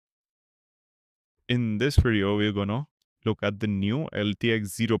in this video, we're gonna look at the new LTX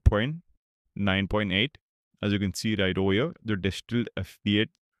 0.9.8. As you can see right over here, the distilled FP8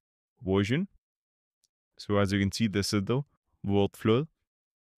 version. So as you can see, this is the workflow,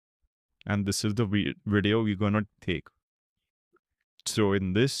 and this is the video we're gonna take. So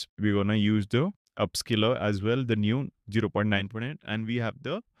in this, we're gonna use the upscaler as well, the new 0.9.8, and we have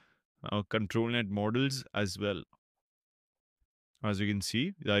the ControlNet models as well, as you can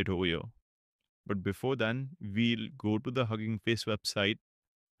see right over here. But before then, we'll go to the Hugging Face website,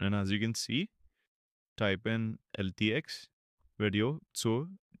 and as you can see, type in LTX video. So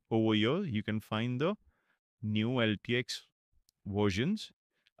over here, you can find the new LTX versions.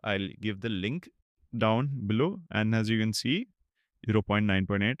 I'll give the link down below, and as you can see,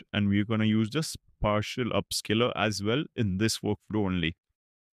 0.9.8, and we're going to use this partial upscaler as well in this workflow only.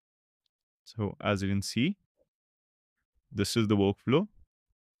 So as you can see, this is the workflow.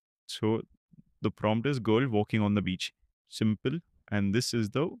 So the prompt is girl walking on the beach. Simple. And this is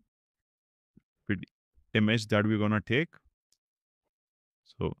the image that we're going to take.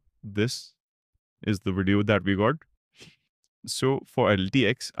 So this is the video that we got. So for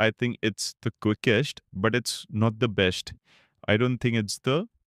LTX, I think it's the quickest, but it's not the best. I don't think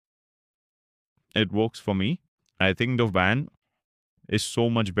it works for me. I think the van is so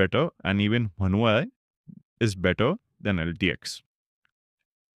much better, and even Manuai is better than LTX.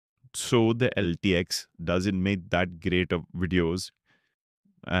 So the LTX doesn't make that great of videos.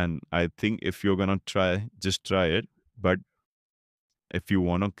 And I think if you're gonna try, just try it. But if you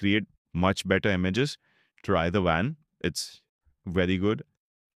want to create much better images, try the van. It's very good,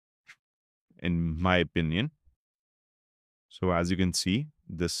 in my opinion. So as you can see,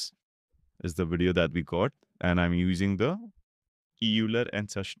 this is the video that we got, and I'm using the Euler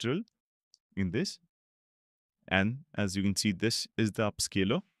Ancestral in this. And as you can see, this is the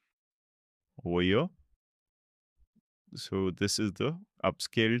upscaler over here. So this is the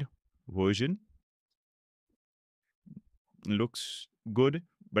upscaled version. Looks good,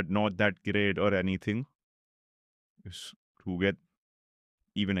 but not that great or anything to get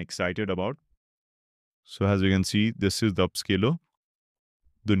even excited about. So as you can see, this is the upscaler,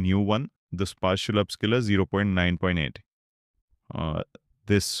 the new one, the partial upscaler 0.9.8.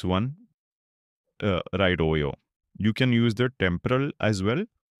 This one right over here. You can use the temporal as well,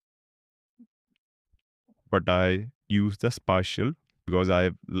 but I use the partial because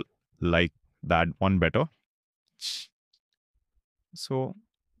I like that one better. So,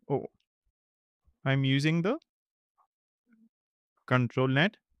 I'm using the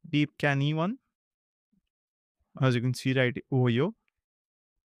ControlNet Deep Canny one, as you can see right over here.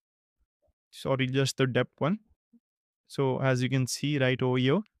 Sorry, just the depth one. So as you can see right over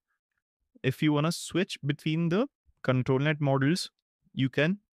here, if you want to switch between the ControlNet models, you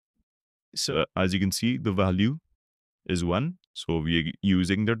can. So as you can see, the value is 1. So we're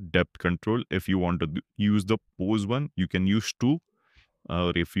using the depth control. If you want to use the pose one, you can use 2.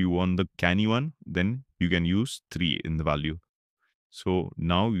 Or if you want the canny one, then you can use 3 in the value. So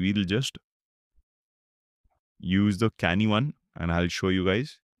now we'll just use the canny one, and I'll show you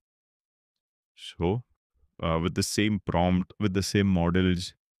guys. So with the same prompt, with the same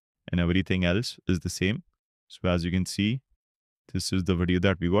models, and everything else is the same. So as you can see, this is the video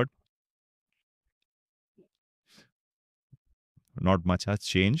that we got. Not much has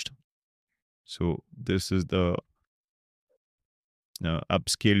changed. So this is the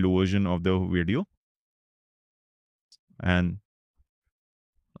upscaled version of the video. And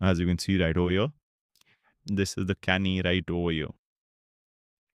as you can see right over here, this is the canny right over here.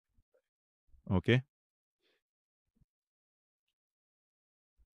 Okay.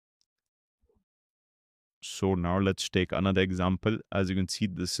 So now let's take another example. As you can see,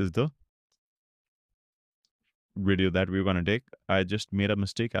 this is the video that we're going to take. I just made a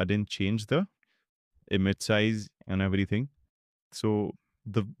mistake. I didn't change the image size and everything. So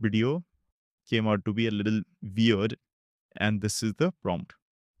the video came out to be a little weird. And this is the prompt.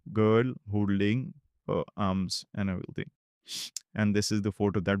 Girl holding her arms and everything. And this is the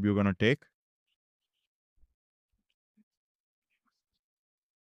photo that we're going to take.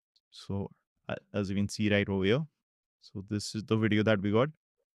 So as you can see right over here. So this is the video that we got.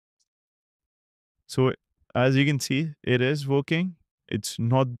 So as you can see, it is working. It's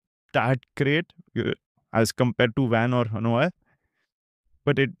not that great as compared to Van or Hanoi,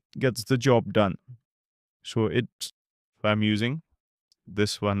 but it gets the job done. So I'm using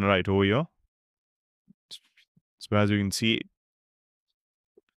this one right over here. So as you can see,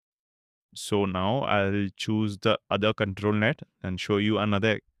 so now I'll choose the other ControlNet and show you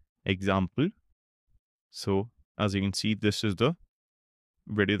another example. So as you can see, this is the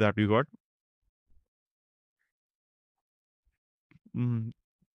video that we got.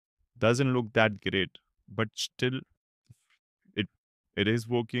 doesn't look that great, but still it it is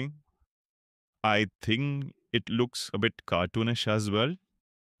working. I think it looks a bit cartoonish as well.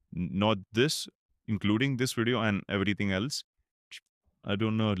 Not this, including this video and everything else. I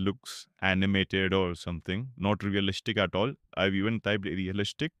don't know, it looks animated or something, not realistic at all. I've even typed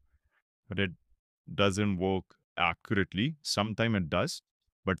realistic, but it doesn't work accurately. Sometime it does,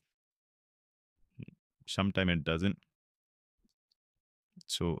 but sometime it doesn't.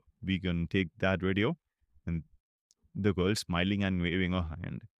 So we can take that video and the girl smiling and waving her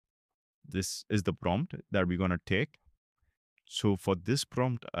hand. This is the prompt that we're gonna take. So for this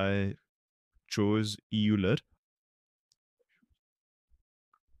prompt, I chose Euler.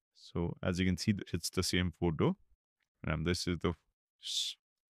 So as you can see, it's the same photo, and this is the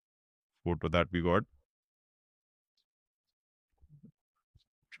photo that we got.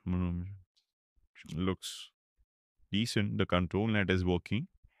 Looks decent. The ControlNet is working.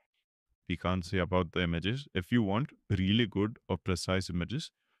 We can't say about the images. If you want really good or precise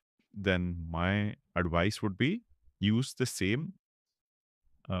images, then my advice would be use the same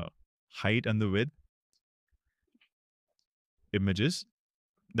height and the width images.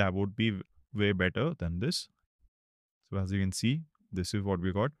 That would be way better than this. So as you can see, this is what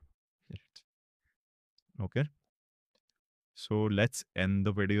we got. Okay. So let's end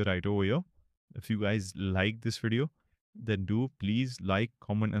the video right over here. If you guys like this video, then do please like,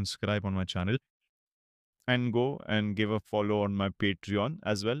 comment, and subscribe on my channel. And go and give a follow on my Patreon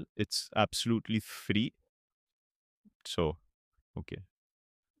as well. It's absolutely free. So, okay.